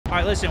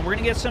right, listen, we're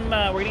gonna get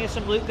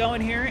some loot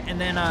going here, and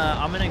then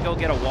I'm gonna go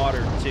get a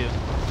water too.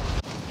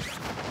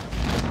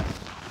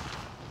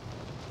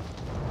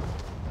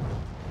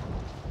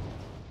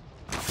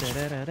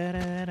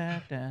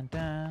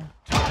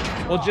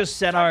 We'll just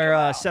set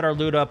our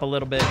loot up a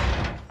little bit.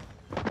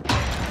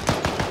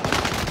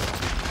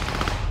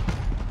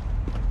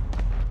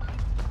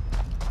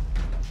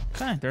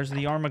 Okay, there's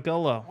the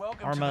armadillo.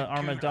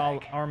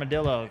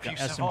 Armadillo If you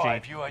SMG.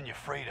 survive, you earn your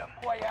freedom.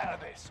 Way out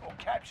of this, or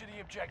capture the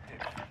objective.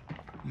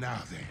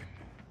 Now then.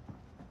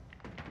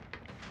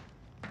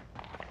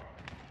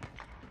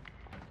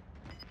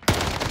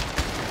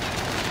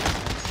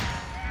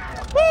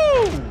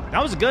 Woo!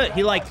 That was good.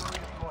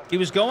 He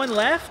was going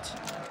left,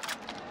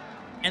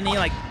 and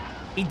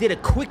he did a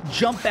quick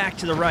jump back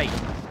to the right.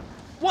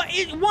 Why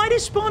did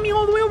it spawn me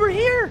all the way over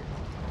here?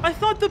 I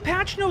thought the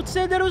patch note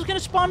said that it was gonna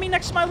spawn me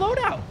next to my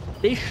loadout.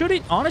 They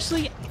shouldn't,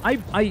 honestly,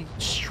 I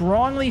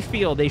strongly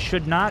feel they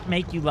should not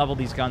make you level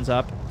these guns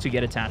up to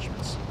get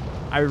attachments.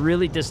 I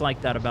really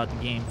dislike that about the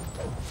game.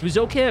 It was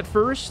okay at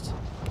first,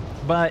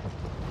 but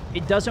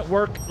it doesn't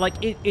work,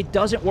 it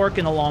doesn't work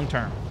in the long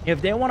term.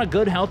 If they want a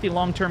good, healthy,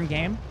 long-term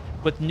game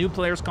with new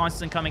players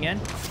constantly coming in,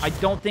 I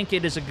don't think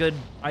it's a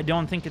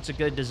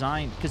good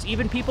design. Because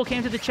even people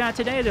came to the chat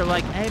today, they're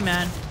like, hey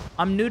man,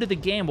 I'm new to the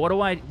game,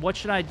 what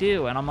should I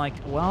do? And I'm like,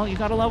 well, you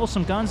gotta level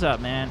some guns up,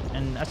 man,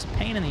 and that's a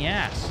pain in the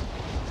ass.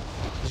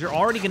 Because you're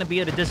already gonna be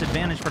at a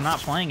disadvantage for not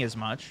playing as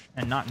much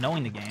and not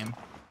knowing the game.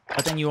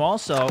 But then you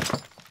also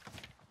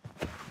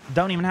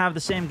don't even have the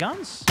same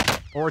guns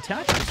or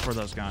attachments for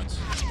those guns.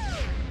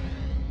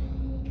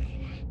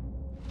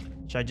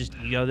 Should I just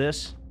ego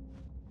this?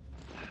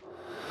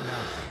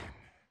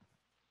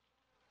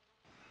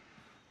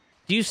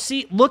 Do you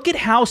see? Look at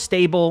how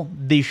stable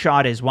the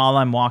shot is while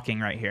I'm walking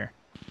right here.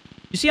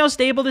 You see how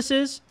stable this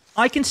is?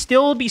 I can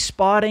still be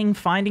spotting,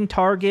 finding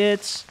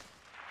targets,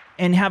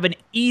 and have an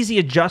easy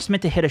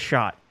adjustment to hit a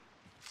shot.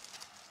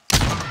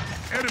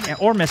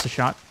 Or miss a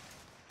shot.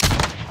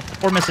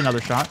 Or miss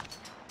another shot.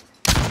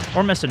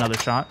 Or miss another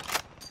shot.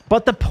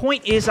 But the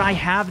point is I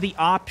have the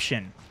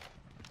option.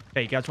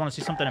 Hey, you guys want to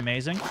see something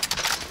amazing?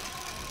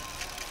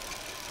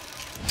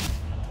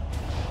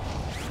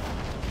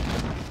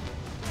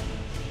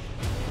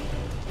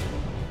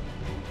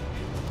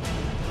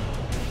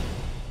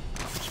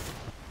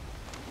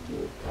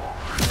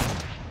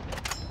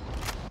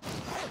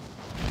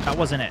 That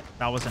wasn't it.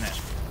 That wasn't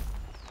it.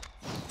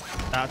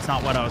 That's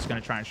not what I was going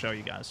to try and show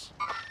you guys.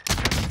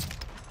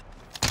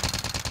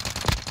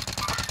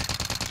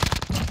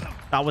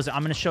 That was.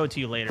 I'm going to show it to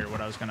you later. What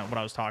I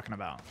was talking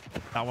about.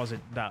 That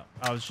wasn't that.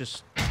 I was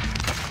just.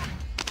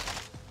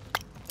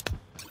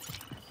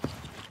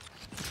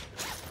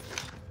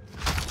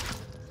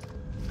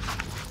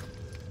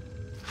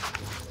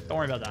 Don't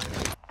worry about that.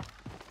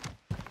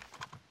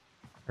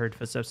 Heard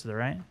footsteps to the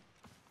right.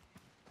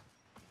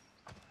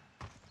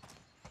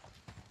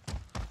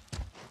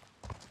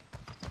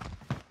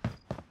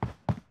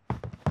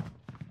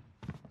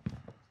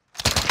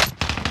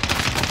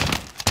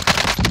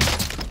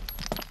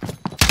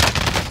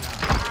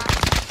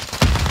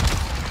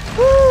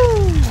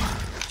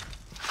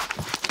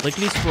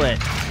 Lickety split.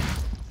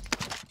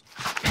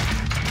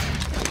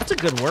 That's a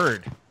good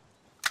word.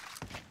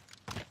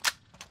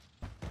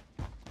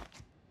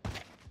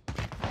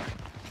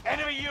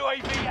 Enemy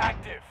UAV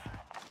active.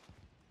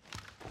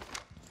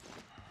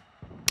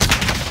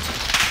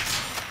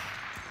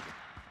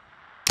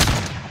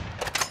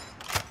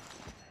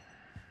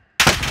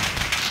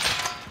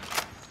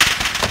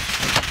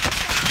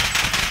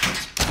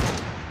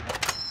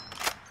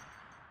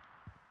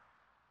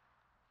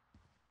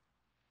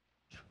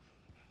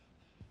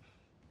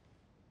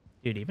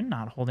 Dude, even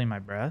not holding my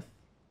breath.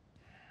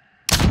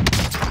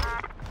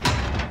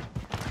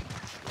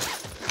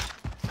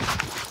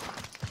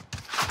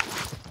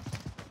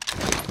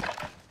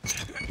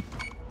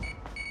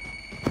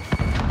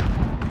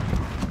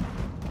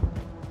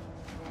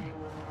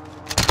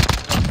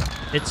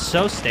 It's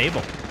so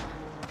stable.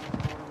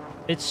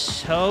 It's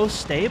so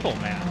stable,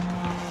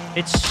 man.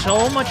 It's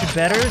so much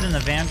better than the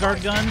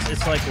Vanguard guns.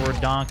 It's like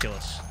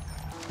redonkulous.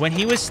 When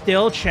he was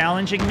still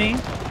challenging me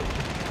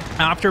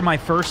after my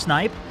first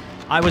snipe,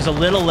 I was a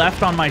little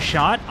left on my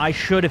shot. I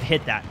should have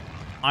hit that.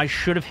 I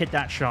should have hit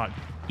that shot.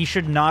 He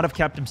should not have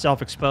kept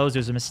himself exposed. It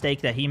was a mistake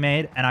that he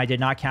made, and I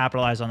did not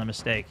capitalize on the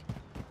mistake.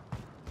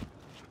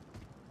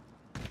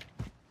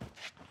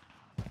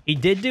 He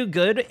did do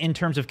good in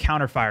terms of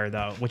counterfire,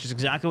 though, which is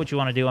exactly what you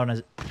want to do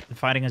on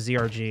fighting a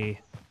ZRG.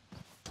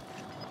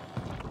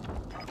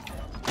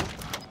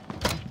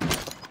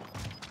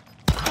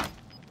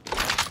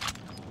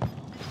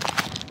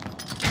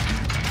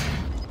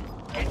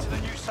 Get to the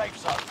new safe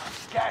zone.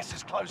 Gas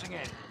is closing in.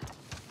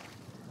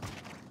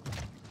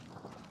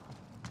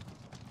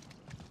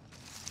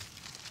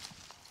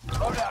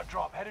 Loadout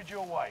drop headed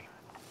your way.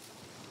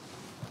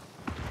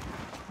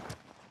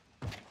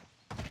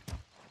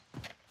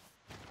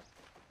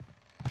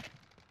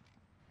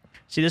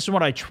 See, this is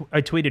what I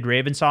tweeted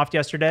Ravensoft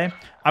yesterday.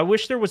 I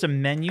wish there was a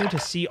menu to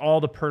see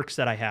all the perks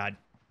that I had.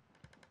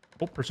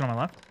 Oh, person on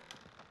my left.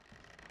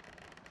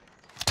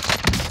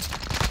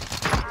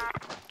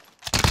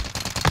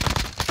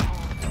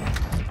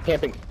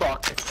 camping.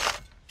 Fuck.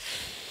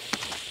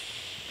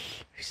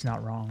 He's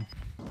not wrong.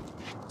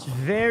 It's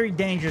very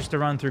dangerous to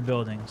run through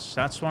buildings.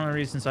 That's one of the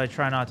reasons I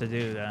try not to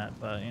do that.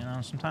 But, you know,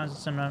 sometimes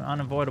it's an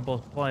unavoidable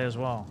play as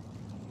well.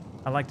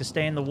 I like to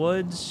stay in the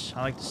woods.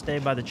 I like to stay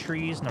by the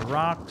trees and the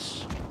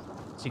rocks.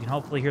 So you can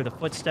hopefully hear the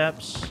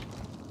footsteps.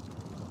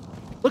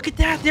 Look at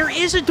that! There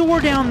is a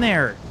door down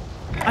there!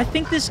 I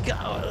think this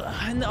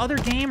guy... in the other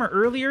game or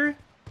earlier,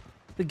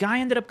 the guy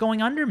ended up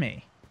going under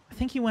me. I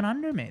think he went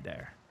under me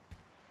there.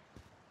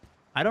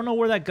 I don't know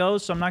where that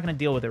goes, so I'm not going to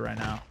deal with it right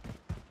now.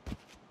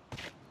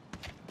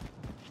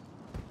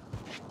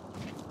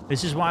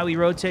 This is why we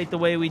rotate the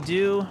way we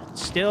do.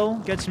 Still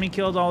gets me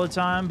killed all the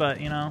time,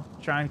 but, you know,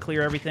 try and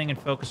clear everything and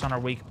focus on our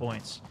weak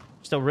points.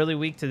 Still really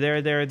weak to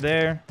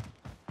there.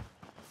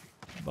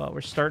 But we're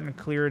starting to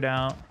clear it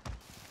out.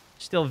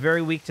 Still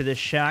very weak to this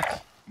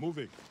shack.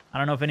 Moving. I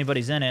don't know if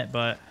anybody's in it,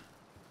 but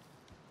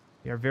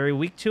we are very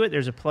weak to it.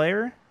 There's a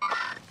player.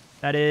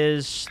 That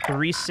is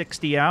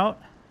 360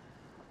 out.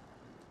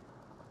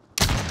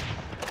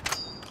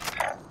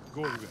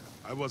 Going there.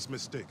 I was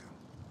mistaken.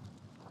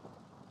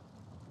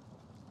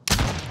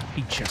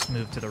 He just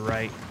moved to the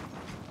right.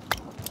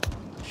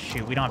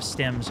 Shoot, we don't have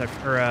stims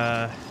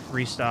or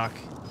restock.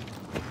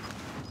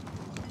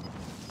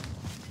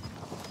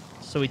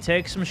 So we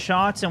take some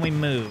shots and we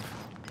move.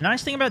 The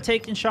nice thing about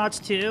taking shots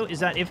too is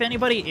that if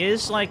anybody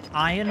is like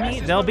eyeing me,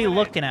 they'll be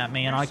looking at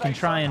me and I can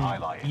try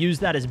and use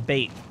that as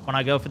bait when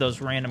I go for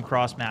those random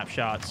cross-map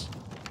shots.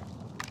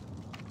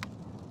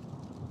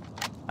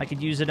 I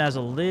could use it as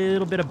a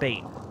little bit of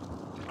bait.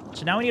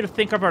 So now we need to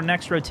think of our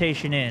next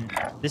rotation in.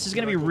 This is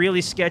going to be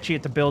really sketchy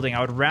at the building. I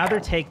would rather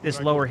take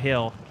this lower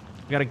hill.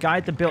 We got a guy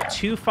at the build,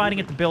 2 fighting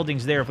at the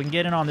buildings there. If we can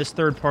get in on this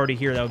third party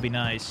here, that would be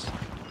nice.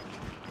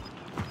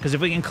 Because if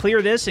we can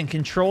clear this and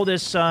control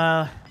this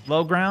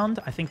low ground,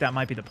 I think that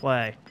might be the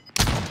play.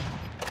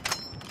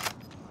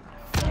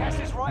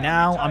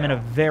 Now I'm in a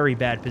very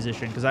bad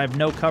position because I have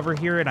no cover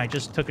here and I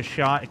just took a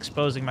shot,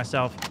 exposing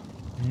myself,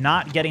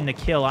 not getting the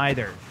kill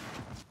either.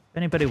 If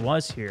anybody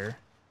was here...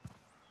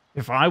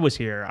 If I was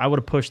here, I would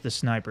have pushed the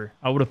sniper.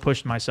 I would have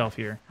pushed myself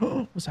here.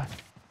 What's that?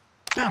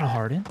 Battle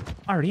hardened.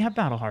 I already have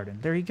battle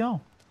hardened. There you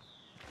go.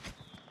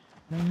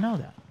 I didn't know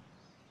that.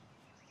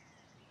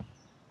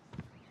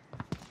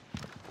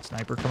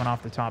 Sniper coming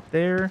off the top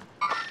there.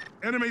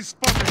 Enemy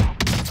spotted.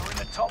 You're in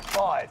the top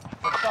 5,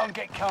 but don't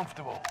get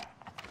comfortable.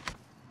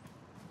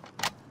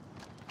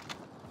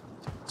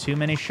 Too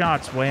many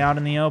shots way out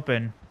in the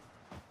open.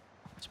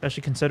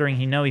 Especially considering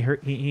he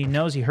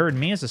knows he heard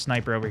me as a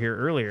sniper over here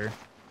earlier.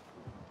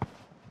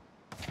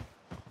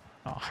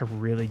 Oh, I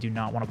really do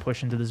not want to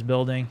push into this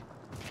building.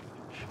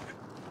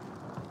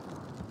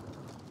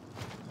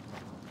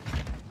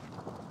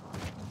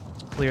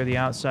 Let's clear the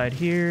outside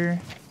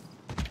here.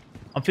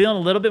 I'm feeling a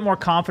little bit more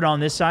confident on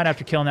this side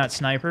after killing that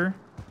sniper.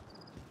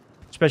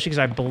 Especially because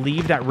I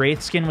believe that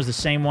Wraith skin was the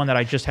same one that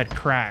I just had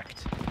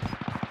cracked.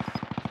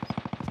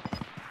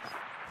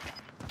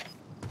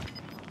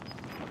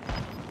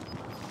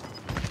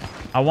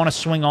 I want to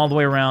swing all the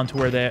way around to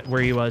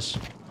where he was.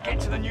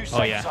 Get to the new safe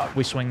Oh yeah, zone.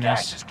 we swing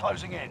Gas this. is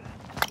closing in.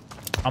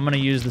 I'm going to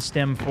use the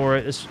stim for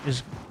it. This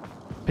is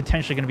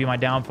potentially going to be my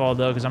downfall,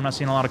 though, because I'm not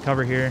seeing a lot of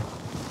cover here.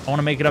 I want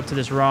to make it up to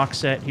this rock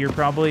set here,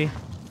 probably.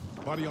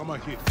 Body on my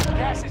hip.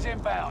 Gas is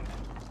inbound.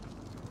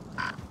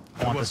 I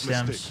want the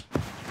stims.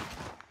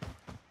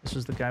 This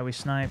was the guy we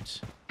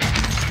sniped.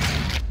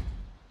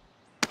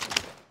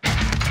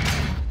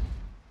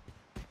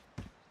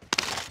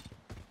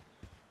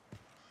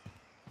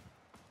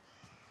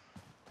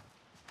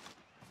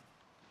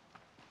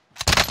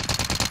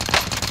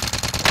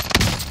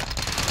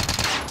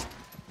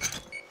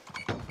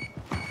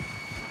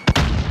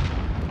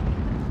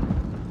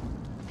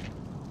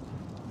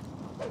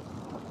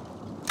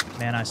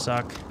 Man, I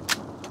suck.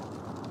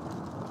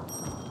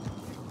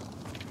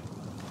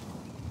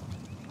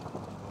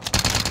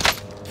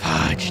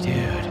 Fudge, dude.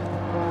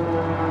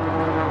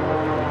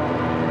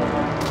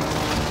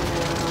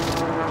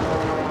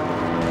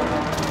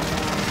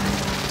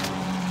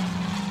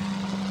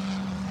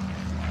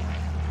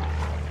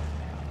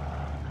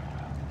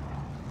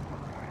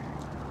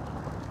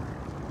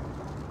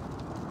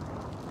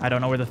 I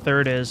don't know where the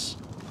third is.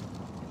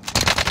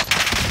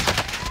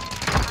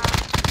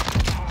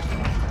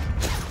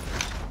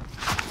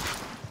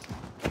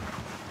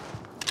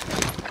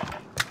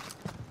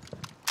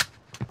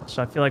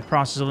 So I feel like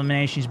process of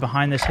elimination is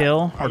behind this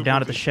hill or down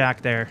at the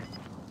shack there.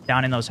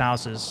 Down in those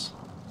houses.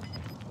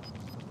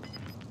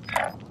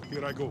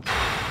 Here I go.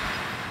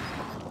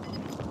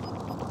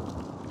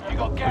 You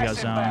got gas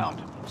zone.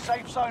 inbound.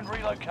 Safe zone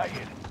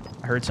relocated.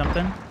 I heard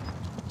something.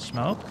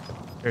 Smoke.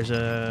 There's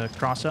a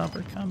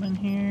crossover coming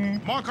here.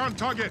 Mark on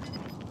target.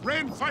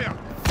 Rain fire.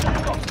 You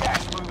got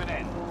gas moving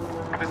in.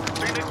 This is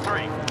Phoenix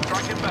 3.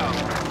 Strike inbound.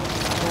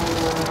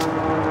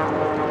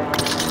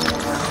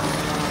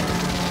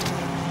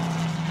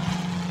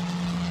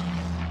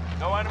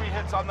 No enemy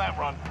hits on that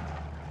run.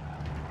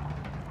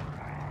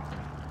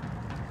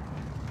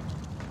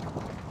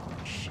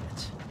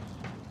 Shit.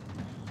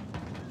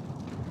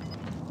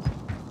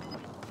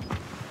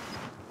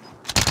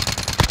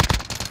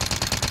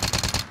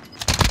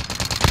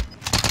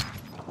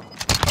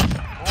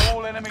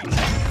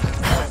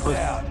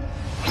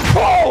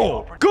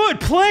 Oh,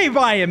 good play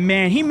by him,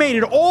 man. He made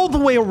it all the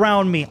way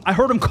around me. I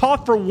heard him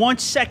cough for 1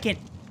 second.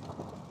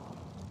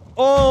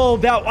 Oh,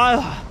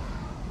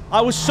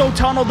 I was so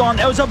tunneled on.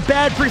 That was a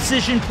bad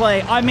precision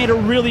play. I made a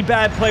really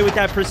bad play with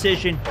that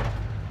precision.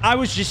 I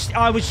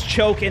was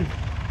choking.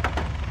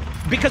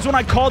 Because when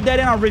I called that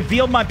in, I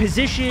revealed my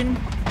position.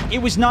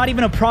 It was not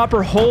even a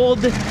proper hold.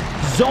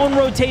 Zone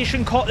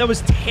rotation call. That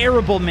was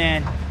terrible,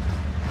 man.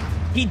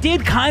 He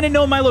did kind of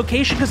know my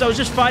location because I was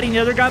just fighting the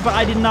other guy, but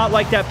I did not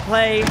like that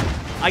play.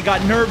 I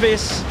got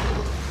nervous.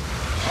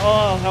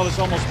 Oh, that was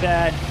almost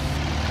bad.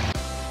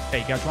 Hey,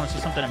 you guys want to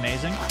see something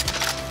amazing?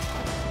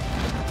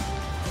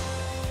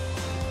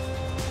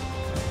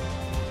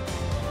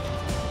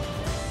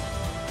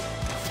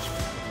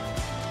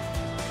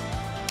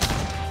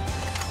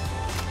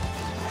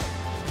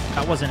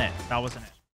 That wasn't it. That wasn't it.